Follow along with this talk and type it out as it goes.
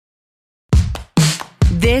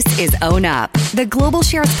This is Own Up, the Global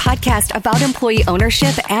Shares podcast about employee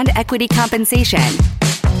ownership and equity compensation.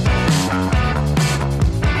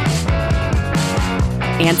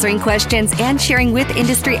 Answering questions and sharing with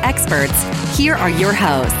industry experts, here are your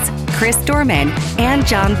hosts, Chris Dorman and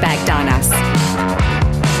John Bagdonis.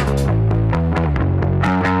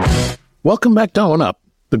 Welcome back to Own Up,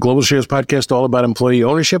 the Global Shares podcast all about employee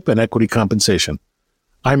ownership and equity compensation.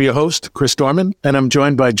 I'm your host, Chris Dorman, and I'm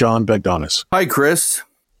joined by John Bagdonis. Hi, Chris.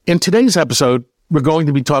 In today's episode, we're going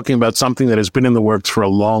to be talking about something that has been in the works for a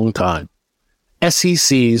long time.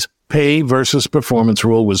 SEC's pay versus performance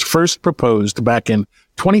rule was first proposed back in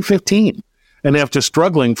 2015, and after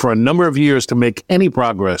struggling for a number of years to make any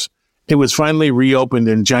progress, it was finally reopened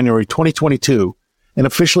in January 2022 and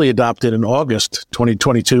officially adopted in August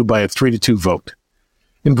 2022 by a 3-2 vote.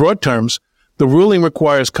 In broad terms, the ruling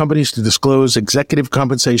requires companies to disclose executive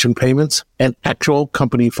compensation payments and actual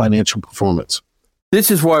company financial performance. This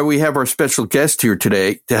is why we have our special guest here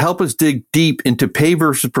today to help us dig deep into pay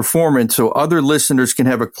versus performance so other listeners can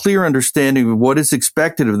have a clear understanding of what is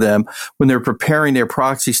expected of them when they're preparing their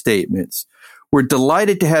proxy statements. We're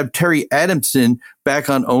delighted to have Terry Adamson back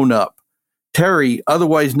on Own Up. Terry,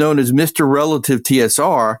 otherwise known as Mr. Relative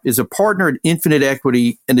TSR, is a partner at Infinite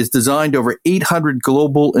Equity and has designed over 800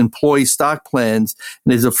 global employee stock plans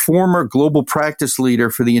and is a former global practice leader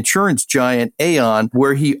for the insurance giant Aon,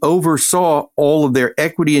 where he oversaw all of their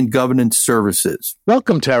equity and governance services.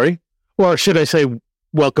 Welcome, Terry. Or should I say,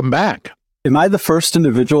 welcome back. Am I the first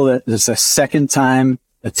individual that is a second-time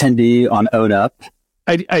attendee on Own Up?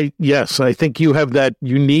 Yes, I think you have that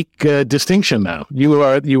unique distinction now. You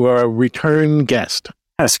are a return guest.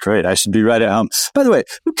 That's great. I should be right at home. By the way,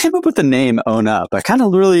 who came up with the name Own Up? I kind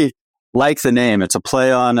of really like the name. It's a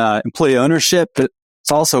play on employee ownership, but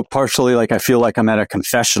it's also partially like I feel like I'm at a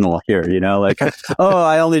confessional here, like, oh,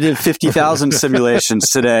 I only did 50,000 simulations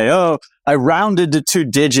today. Oh, I rounded to 2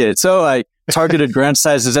 digits. Oh, I targeted grant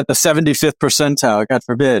sizes at the 75th percentile. God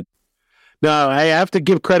forbid. No, I have to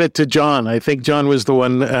give credit to John. I think John was the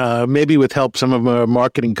one, maybe with help some of our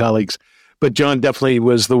marketing colleagues, but John definitely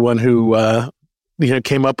was the one who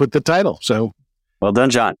came up with the title. So, well done,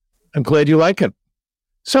 John. I'm glad you like it.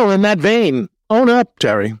 So, in that vein, own up,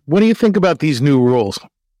 Terry. What do you think about these new rules?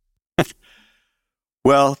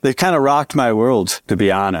 Well, they kind of rocked my world, to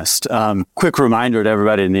be honest. Quick reminder to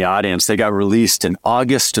everybody in the audience: they got released in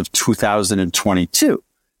August of 2022.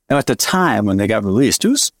 Now, at the time when they got released, it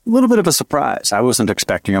was a little bit of a surprise. I wasn't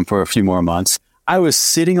expecting them for a few more months. I was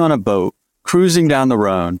sitting on a boat, cruising down the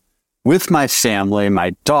Rhone with my family, my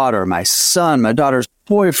daughter, my son, my daughter's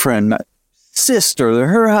boyfriend, my sister,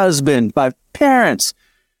 her husband, my parents.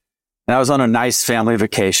 And I was on a nice family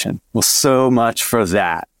vacation. Well, so much for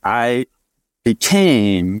that. I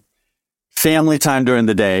became family time during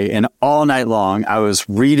the day, and all night long, I was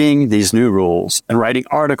reading these new rules and writing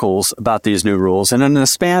articles about these new rules. And in the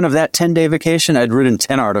span of that 10-day vacation, I'd written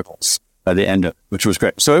 10 articles by the end of it, which was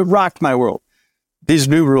great. So it rocked my world. These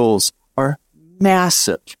new rules are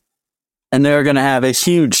massive, and they're going to have a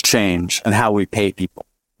huge change in how we pay people.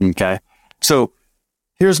 Okay. So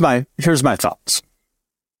here's my thoughts.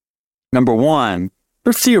 Number one,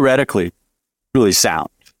 they're theoretically really sound.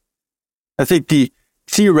 I think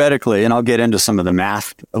theoretically, and I'll get into some of the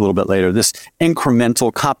math a little bit later, this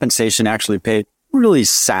incremental compensation actually paid really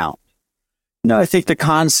sound. I think the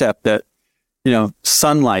concept that,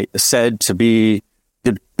 sunlight is said to be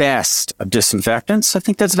the best of disinfectants, I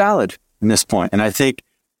think that's valid in this point. And I think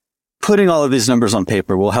putting all of these numbers on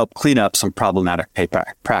paper will help clean up some problematic pay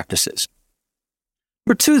practices.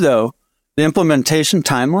 Number two, though, the implementation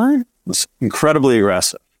timeline was incredibly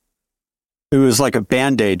aggressive. It was like a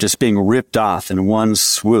Band-Aid just being ripped off in one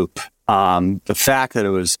swoop. The fact that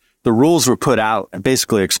the rules were put out and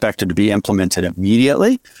basically expected to be implemented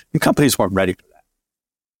immediately, and companies weren't ready for that.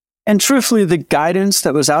 And truthfully, the guidance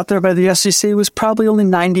that was out there by the SEC was probably only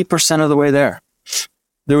 90% of the way there.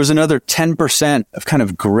 There was another 10% of kind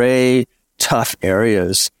of gray, tough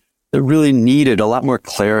areas that really needed a lot more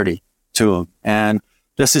clarity to them. And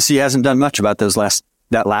the SEC hasn't done much about that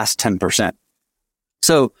last 10%.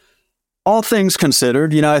 So, all things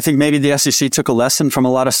considered, I think maybe the SEC took a lesson from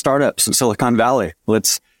a lot of startups in Silicon Valley.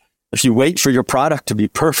 If you wait for your product to be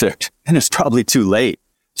perfect, then it's probably too late.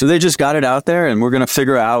 So they just got it out there, and we're going to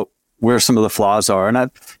figure out where some of the flaws are.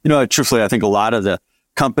 And truthfully, I think a lot of the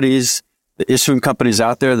issuing companies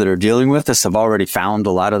out there that are dealing with this have already found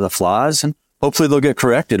a lot of the flaws, and hopefully they'll get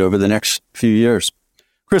corrected over the next few years.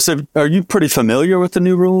 Chris, are you pretty familiar with the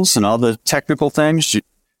new rules and all the technical things?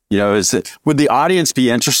 Would the audience be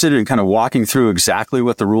interested in kind of walking through exactly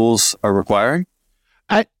what the rules are requiring?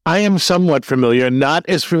 I am somewhat familiar, not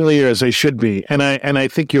as familiar as I should be. And I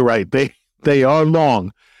think you're right. They are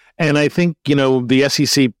long. And I think, the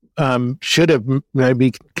SEC should have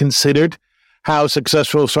maybe considered how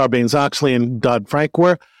successful Sarbanes-Oxley and Dodd-Frank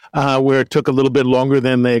were, where it took a little bit longer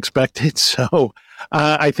than they expected. So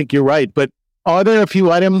I think you're right. But are there a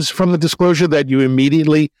few items from the disclosure that you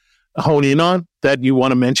immediately hone in on that you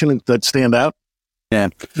want to mention that stand out? Yeah,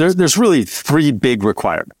 there's really three big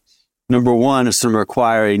requirements. Number one is to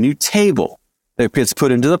require a new table that gets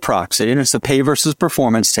put into the proxy, and it's the pay versus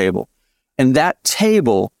performance table. And that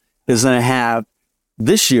table is going to have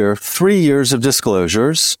this year 3 years of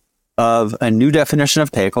disclosures of a new definition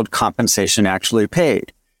of pay called compensation actually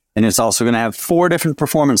paid. And it's also going to have 4 different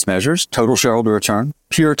performance measures: total shareholder return,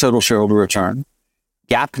 pure total shareholder return,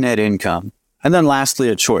 GAAP net income, and then lastly,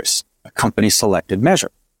 a choice, a company selected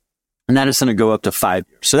measure. And that is going to go up to 5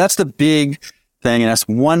 years. So that's the big thing, and that's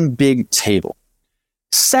one big table.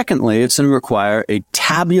 Secondly, it's going to require a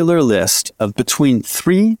tabular list of between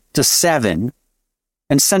 3 to 7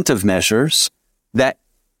 incentive measures that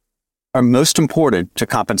are most important to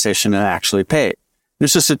compensation and actually paid.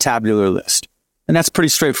 It's just a tabular list. And that's pretty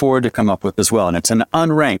straightforward to come up with as well. And it's an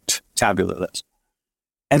unranked tabular list.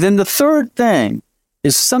 And then the third thing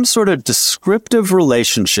is some sort of descriptive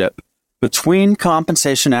relationship between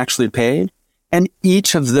compensation actually paid and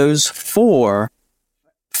each of those 4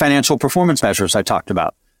 financial performance measures I talked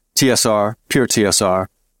about: TSR, pure TSR,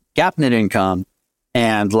 GAAP net income,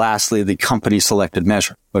 and lastly, the company selected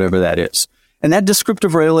measure, whatever that is. And that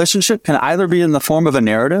descriptive relationship can either be in the form of a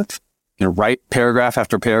narrative, you can write paragraph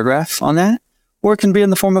after paragraph on that, or it can be in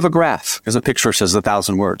the form of a graph, because a picture says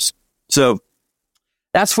 1,000 words. So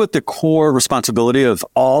that's what the core responsibility of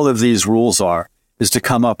all of these rules are, is to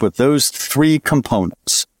come up with those 3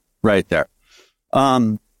 components right there.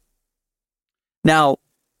 Now,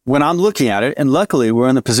 when I'm looking at it, and luckily we're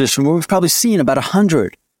in the position where we've probably seen about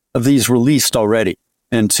 100 of these released already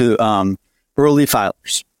into early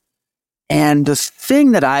filers. And the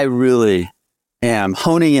thing that I really am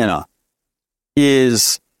honing in on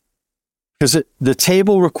is, because the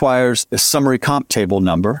table requires a summary comp table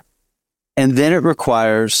number, and then it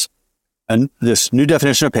requires this new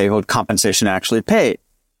definition of pay called compensation actually paid.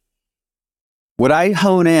 What I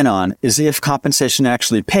hone in on is if compensation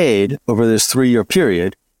actually paid over this 3-year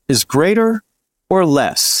period is greater or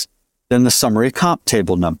less than the summary comp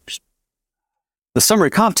table numbers. The summary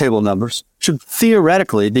comp table numbers should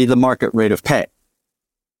theoretically be the market rate of pay.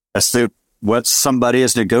 That's what somebody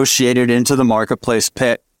has negotiated into the marketplace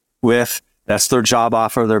pay with. That's their job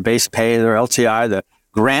offer, their base pay, their LTI, the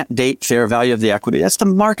grant date fair value of the equity. That's the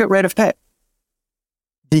market rate of pay.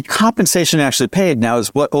 The compensation actually paid now is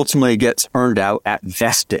what ultimately gets earned out at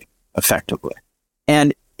vesting, effectively.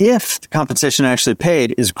 And if the compensation actually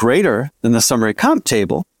paid is greater than the summary comp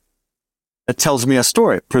table, it tells me a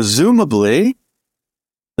story. Presumably,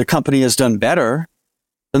 the company has done better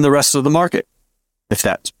than the rest of the market. If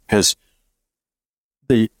that's because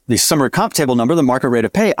the summary comp table number, the market rate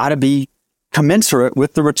of pay, ought to be commensurate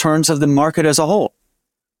with the returns of the market as a whole.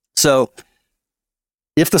 So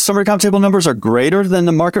if the summary comp table numbers are greater than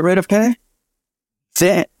the market rate of pay,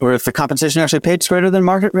 then, or if the compensation actually paid is greater than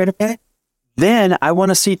market rate of pay, then I want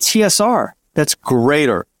to see TSR that's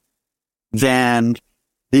greater than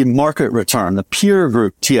the market return, the peer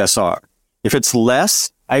group TSR. If it's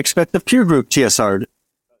less, I expect the peer group TSR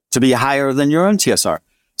to be higher than your own TSR.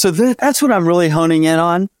 So that's what I'm really honing in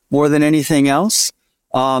on more than anything else.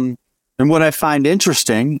 And what I find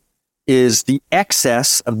interesting is the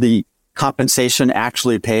excess of the compensation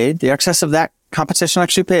actually paid, the excess of that compensation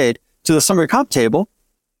actually paid to the summary comp table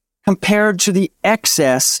compared to the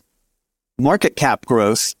excess market cap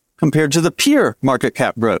growth compared to the peer market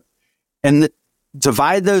cap growth. And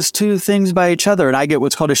divide those two things by each other, and I get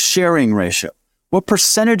what's called a sharing ratio. What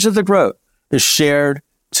percentage of the growth is shared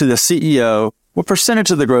to the CEO? What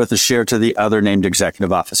percentage of the growth is shared to the other named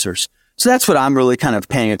executive officers? So that's what I'm really kind of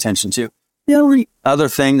paying attention to. The only other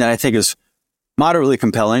thing that I think is moderately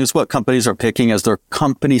compelling is what companies are picking as their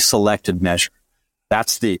company selected measure.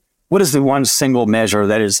 That's what is the one single measure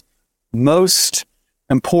that is most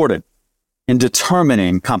important in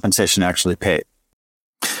determining compensation actually paid?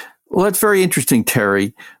 Well, that's very interesting,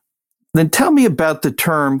 Terry. Then tell me about the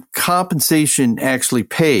term compensation actually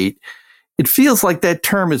paid. It feels like that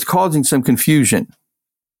term is causing some confusion.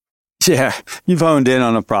 Yeah, you've honed in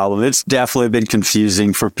on a problem. It's definitely been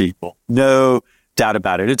confusing for people. No doubt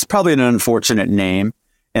about it. It's probably an unfortunate name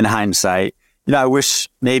in hindsight. I wish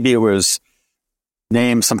maybe it was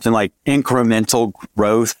named something like incremental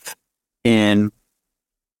growth in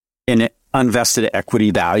unvested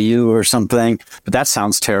equity value or something, but that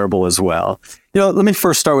sounds terrible as well. Let me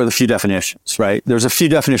first start with a few definitions, right? There's a few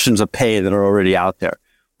definitions of pay that are already out there.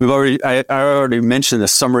 I already mentioned the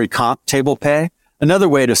summary comp table pay. Another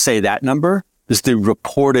way to say that number is the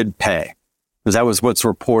reported pay, because that was what's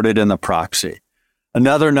reported in the proxy.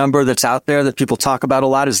 Another number that's out there that people talk about a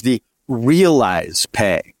lot is the realized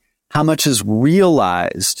pay. How much is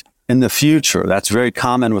realized in the future? That's very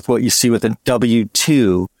common with what you see with a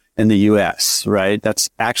W-2 in the U.S., right? That's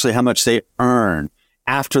actually how much they earn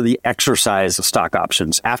after the exercise of stock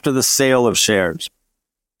options, after the sale of shares.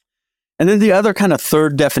 And then the other kind of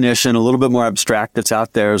third definition, a little bit more abstract that's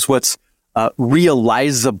out there, is what's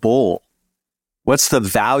realizable. What's the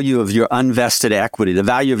value of your unvested equity, the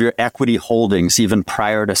value of your equity holdings even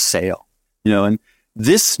prior to sale? And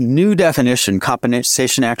this new definition,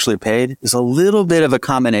 compensation actually paid, is a little bit of a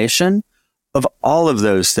combination of all of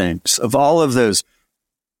those things, of all of those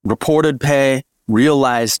reported pay,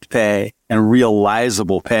 realized pay, and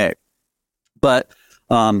realizable pay. But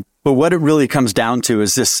what it really comes down to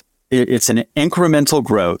is this: it's an incremental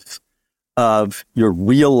growth of your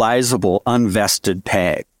realizable unvested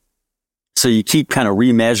pay. So you keep kind of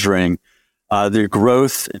remeasuring the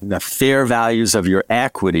growth and the fair values of your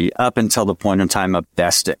equity up until the point in time of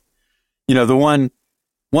vesting.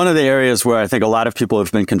 One of the areas where I think a lot of people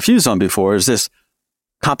have been confused on before is this: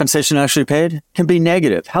 compensation actually paid can be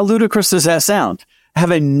negative. How ludicrous does that sound?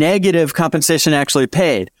 Have a negative compensation actually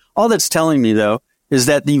paid. All that's telling me, though, is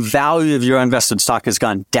that the value of your invested stock has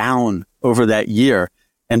gone down over that year.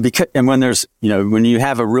 And when there's, when you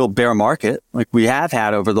have a real bear market, like we have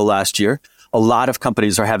had over the last year, a lot of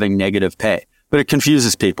companies are having negative pay. But it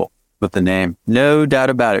confuses people with the name. No doubt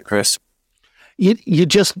about it, Chris. You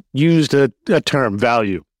just used a term,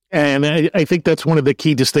 value. And I think that's one of the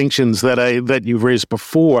key distinctions that you've raised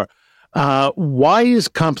before. Why is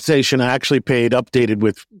compensation actually paid updated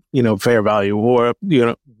with, fair value? Or,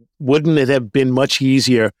 wouldn't it have been much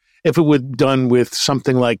easier if it was done with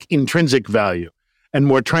something like intrinsic value and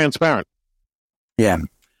more transparent? Yeah.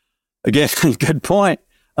 Again, good point.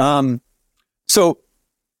 So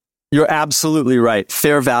you're absolutely right.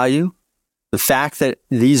 Fair value, the fact that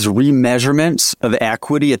these remeasurements of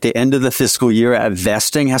equity at the end of the fiscal year at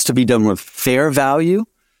vesting has to be done with fair value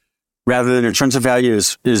rather than intrinsic value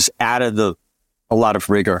is added a lot of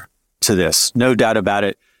rigor to this. No doubt about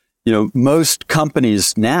it. Most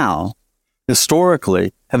companies now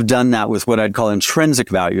historically have done that with what I'd call intrinsic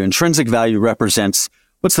value. Intrinsic value represents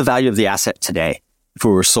what's the value of the asset today if it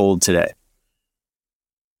were sold today.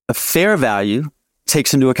 A fair value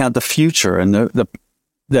takes into account the future and the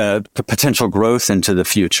potential growth into the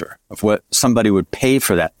future of what somebody would pay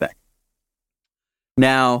for that thing.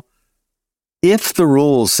 Now, if the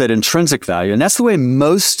rules said intrinsic value, and that's the way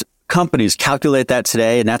most companies calculate that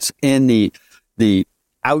today, and that's in the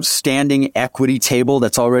outstanding equity table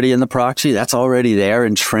that's already in the proxy, that's already there,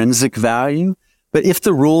 intrinsic value. But if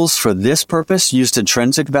the rules for this purpose used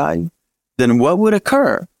intrinsic value, then what would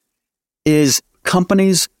occur is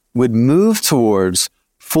companies would move towards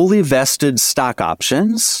fully vested stock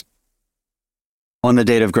options on the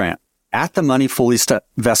date of grant. At the money, fully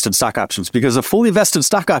vested stock options. Because a fully vested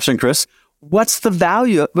stock option, Chris, what's the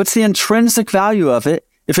value? What's the intrinsic value of it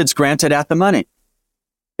if it's granted at the money?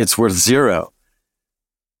 It's worth zero.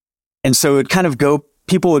 And so it kind of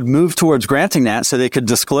people would move towards granting that so they could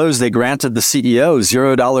disclose they granted the CEO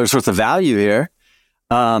 $0 worth of value here,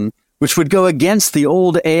 which would go against the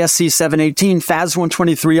old ASC 718 FAS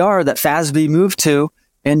 123R that FASB moved to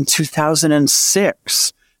in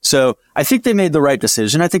 2006. So I think they made the right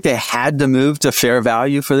decision. I think they had to move to fair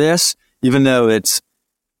value for this, even though it's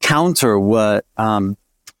counter what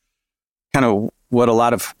what a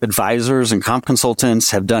lot of advisors and comp consultants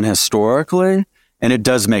have done historically. And it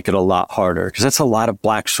does make it a lot harder because that's a lot of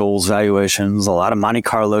Black-Scholes valuations, a lot of Monte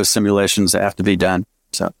Carlo simulations that have to be done.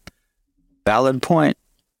 So valid point.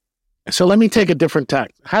 So let me take a different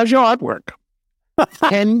tack. How's your artwork?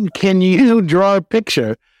 Can you draw a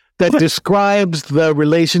picture that describes the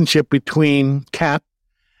relationship between CAP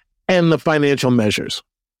and the financial measures?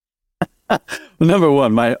 Well, number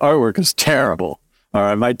one, my artwork is terrible. All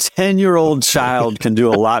right. My 10-year-old child can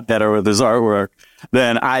do a lot better with his artwork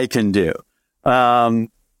than I can do.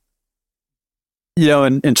 And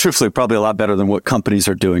truthfully, probably a lot better than what companies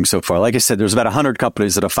are doing so far. Like I said, there's about 100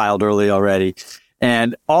 companies that have filed early already,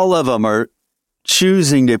 and all of them are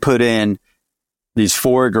choosing to put in these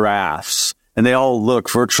 4 graphs, and they all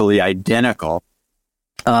look virtually identical.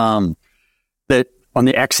 That on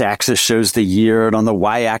the x-axis shows the year, and on the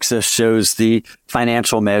y-axis shows the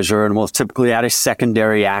financial measure, and we'll typically add a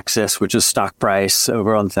secondary axis, which is stock price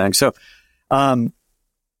over on the thing. So,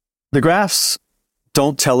 the graphs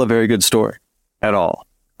don't tell a very good story at all.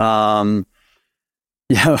 I'll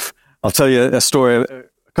tell you a story.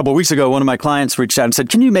 A couple of weeks ago, one of my clients reached out and said,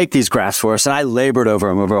 "Can you make these graphs for us?" And I labored over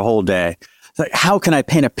them over a whole day. It's like, how can I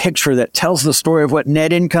paint a picture that tells the story of what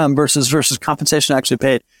net income versus compensation actually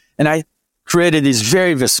paid? And I created these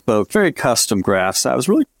very bespoke, very custom graphs. I was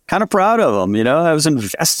really kind of proud of them. I was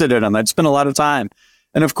invested in them. I'd spent a lot of time.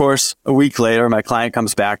 And of course, a week later, my client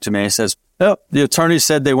comes back to me and says, "Oh, the attorney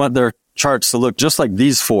said they want their charts to look just like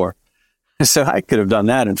these four." So I could have done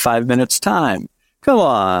that in 5 minutes time. Come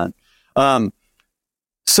on.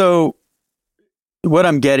 So what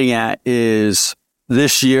I'm getting at is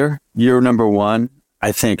this year number one,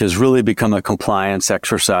 I think, has really become a compliance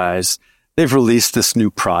exercise. They've released this new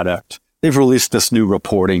product. They've released this new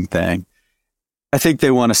reporting thing. I think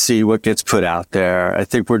they want to see what gets put out there. I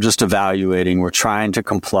think we're just evaluating. We're trying to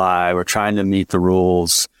comply. We're trying to meet the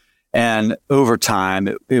rules. And over time,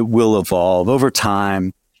 it will evolve. Over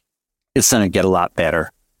time, it's going to get a lot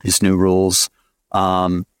better, these new rules.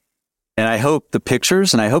 And I hope the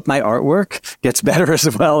pictures and I hope my artwork gets better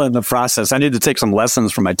as well in the process. I need to take some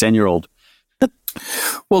lessons from my 10-year-old.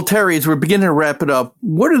 Well, Terry, as we're beginning to wrap it up,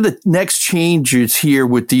 what are the next changes here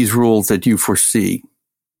with these rules that you foresee?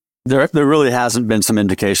 There really hasn't been some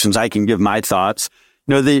indications. I can give my thoughts.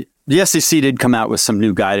 The SEC did come out with some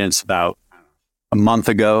new guidance about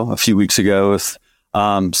a few weeks ago, with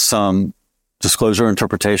some disclosure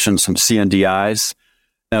interpretations, some CNDIs.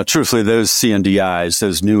 Now, truthfully, those CNDIs,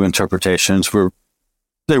 those new interpretations,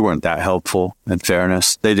 they weren't that helpful, in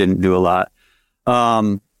fairness. They didn't do a lot.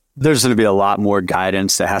 There's going to be a lot more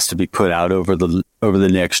guidance that has to be put out over the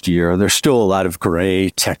next year. There's still a lot of gray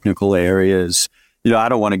technical areas. I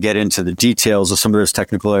don't want to get into the details of some of those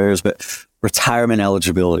technical areas, but retirement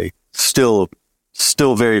eligibility, still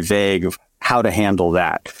very vague of how to handle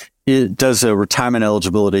that. Does a retirement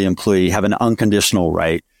eligibility employee have an unconditional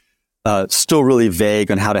right? Still really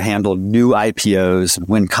vague on how to handle new IPOs and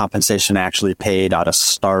when compensation actually paid ought to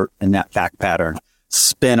start in that fact pattern.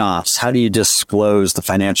 Spinoffs, how do you disclose the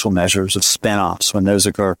financial measures of spinoffs when those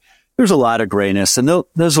occur? There's a lot of grayness, and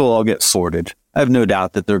those will all get sorted. I have no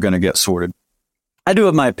doubt that they're going to get sorted. I do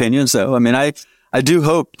have my opinions, though. I mean, I do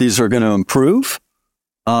hope these are going to improve.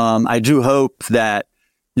 I do hope that,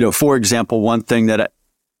 for example, one thing that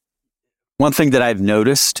I've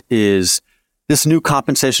noticed is this new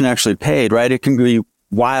compensation actually paid, right? It can be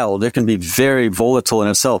wild. It can be very volatile in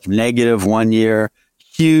itself. Negative 1 year,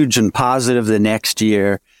 huge and positive the next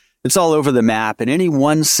year. It's all over the map. And any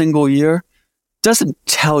one single year doesn't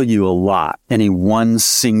tell you a lot, any one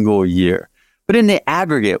single year. But in the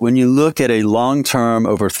aggregate, when you look at a long-term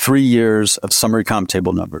over 3 years of summary comp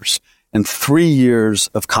table numbers and 3 years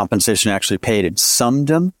of compensation actually paid and summed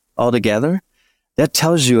them all together, that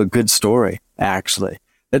tells you a good story, actually.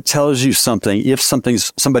 It tells you something if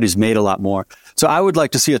somebody's made a lot more. So I would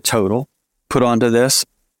like to see a total put onto this.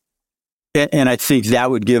 And I think that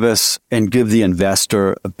would give us and give the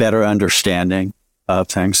investor a better understanding of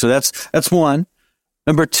things. So that's one.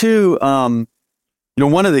 Number two,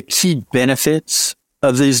 one of the key benefits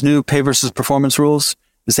of these new pay versus performance rules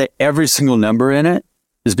is that every single number in it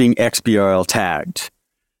is being XBRL tagged.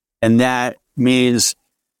 And that means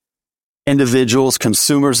individuals,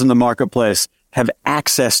 consumers in the marketplace have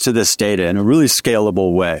access to this data in a really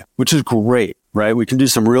scalable way, which is great, right? We can do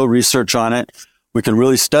some real research on it. We can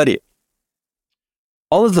really study it.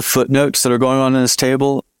 All of the footnotes that are going on in this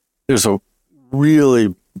table, there's a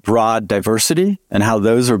really broad diversity in how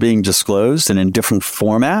those are being disclosed and in different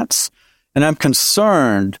formats. And I'm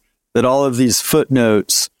concerned that all of these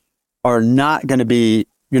footnotes you're not going to be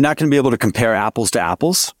able to compare apples to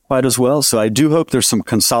apples quite as well. So I do hope there's some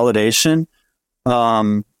consolidation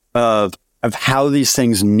of how these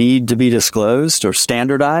things need to be disclosed or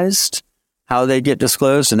standardized, how they get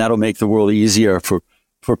disclosed. And that'll make the world easier for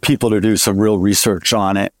people to do some real research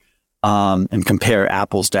on it, and compare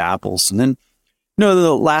apples to apples. And then,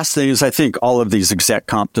 the last thing is I think all of these exec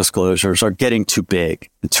comp disclosures are getting too big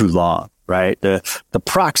and too long, right? The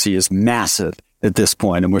proxy is massive at this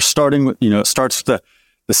point. And we're starting with, it starts with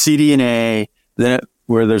the CD&A,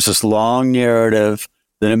 where there's this long narrative.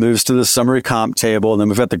 Then it moves to the summary comp table. And then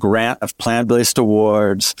we've got the grant of plan-based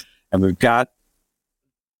awards. And we've got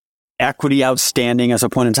equity outstanding as a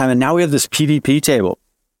point in time. And now we have this PVP table.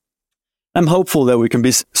 I'm hopeful that we can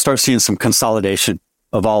start seeing some consolidation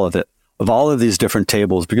of all of it, of all of these different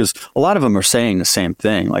tables, because a lot of them are saying the same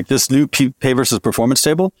thing. Like this new pay versus performance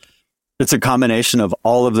table, it's a combination of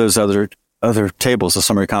all of those other tables, the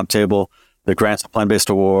summary comp table, the grants of plan-based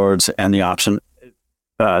awards, and the option,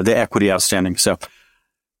 the equity outstanding. So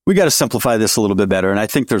we got to simplify this a little bit better. And I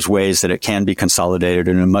think there's ways that it can be consolidated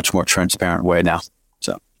in a much more transparent way now.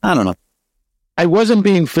 So I don't know. I wasn't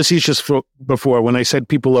being facetious before when I said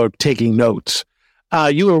people are taking notes.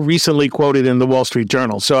 You were recently quoted in the Wall Street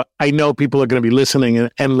Journal, so I know people are going to be listening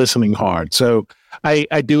and listening hard. So I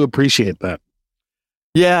do appreciate that.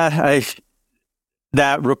 Yeah,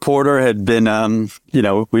 that reporter had been,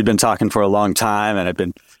 we'd been talking for a long time, and I've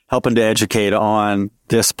been helping to educate on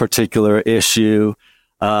this particular issue.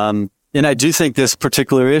 And I do think this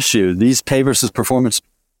particular issue, these pay versus performance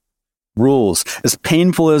rules, as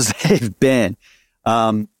painful as they've been,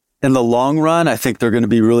 in the long run, I think they're going to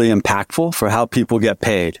be really impactful for how people get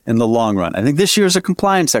paid in the long run. I think this year is a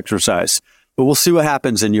compliance exercise, but we'll see what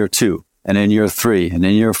happens in year 2 and in year 3 and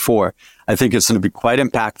in year 4. I think it's going to be quite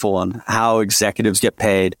impactful on how executives get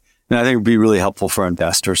paid. And I think it would be really helpful for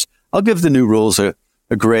investors. I'll give the new rules a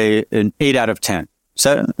grade, an 8 out of 10. Is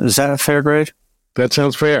that a fair grade? That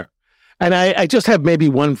sounds fair. And I just have maybe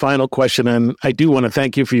one final question, and I do want to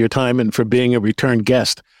thank you for your time and for being a return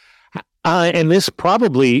guest. And this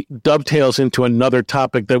probably dovetails into another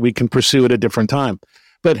topic that we can pursue at a different time.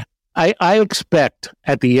 But I expect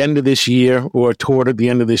at the end of this year or toward the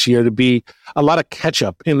end of this year to be a lot of catch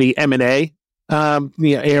up in the M&A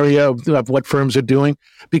area of what firms are doing,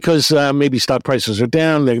 because maybe stock prices are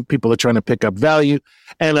down, people are trying to pick up value.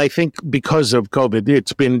 And I think because of COVID,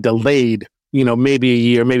 it's been delayed, maybe a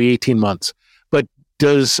year, maybe 18 months. But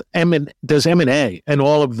does M&A and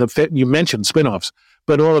all of you mentioned spinoffs,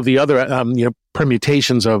 but all of the other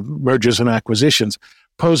permutations of mergers and acquisitions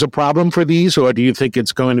pose a problem for these, or do you think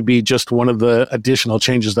it's going to be just one of the additional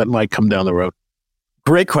changes that might come down the road?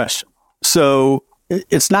 Great question. So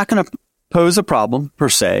it's not going to pose a problem per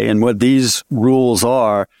se, and what these rules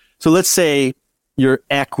are. So let's say your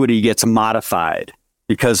equity gets modified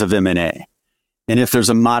because of M&A. And if there's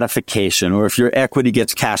a modification, or if your equity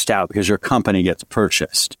gets cashed out because your company gets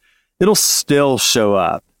purchased, it'll still show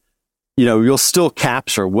up. You'll still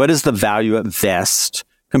capture what is the value at vest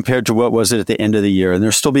compared to what was it at the end of the year. And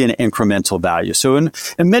there'll still be an incremental value. So in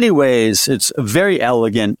many ways, it's very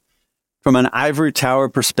elegant from an ivory tower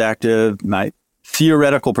perspective, my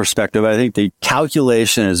theoretical perspective. I think the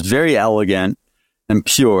calculation is very elegant and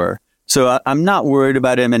pure. So I'm not worried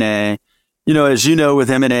about M&A. As you know,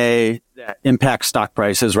 with M&A, that impacts stock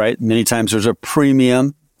prices, right? Many times there's a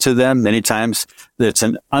premium to them. Many times it's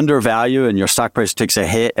an undervalue and your stock price takes a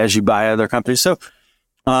hit as you buy other companies. So,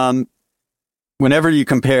 whenever you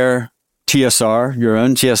compare TSR, your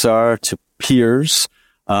own TSR to peers,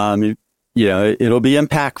 it'll be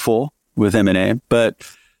impactful with M&A. But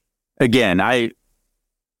again,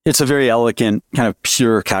 it's a very elegant kind of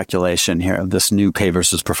pure calculation here of this new pay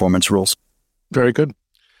versus performance rules. Very good.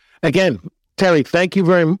 Again, Terry, thank you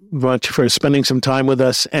very much for spending some time with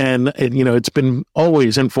us. And it's been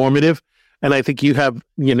always informative. And I think you have,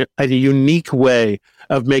 a unique way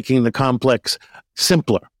of making the complex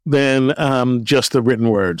simpler than just the written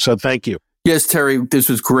word. So thank you. Yes, Terry, this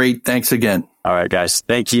was great. Thanks again. All right, guys.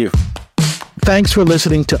 Thank you. Thanks for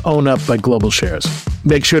listening to Own Up by Global Shares.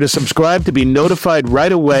 Make sure to subscribe to be notified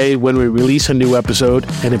right away when we release a new episode.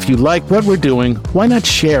 And if you like what we're doing, why not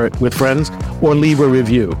share it with friends or leave a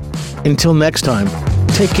review? Until next time,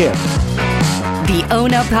 take care. The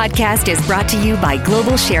Own Up podcast is brought to you by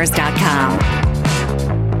GlobalShares.com.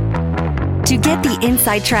 To get the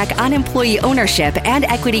inside track on employee ownership and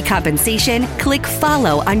equity compensation, click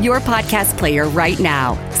follow on your podcast player right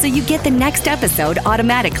now so you get the next episode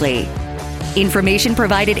automatically. Information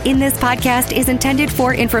provided in this podcast is intended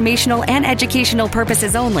for informational and educational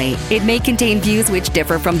purposes only. It may contain views which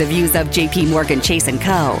differ from the views of J.P. Morgan Chase &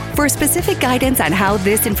 Co. For specific guidance on how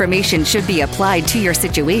this information should be applied to your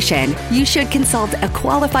situation, you should consult a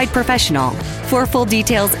qualified professional. For full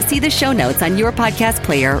details, see the show notes on your podcast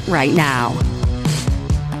player right now.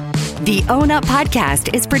 The Own Up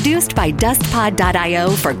podcast is produced by DustPod.io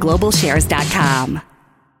for GlobalShares.com.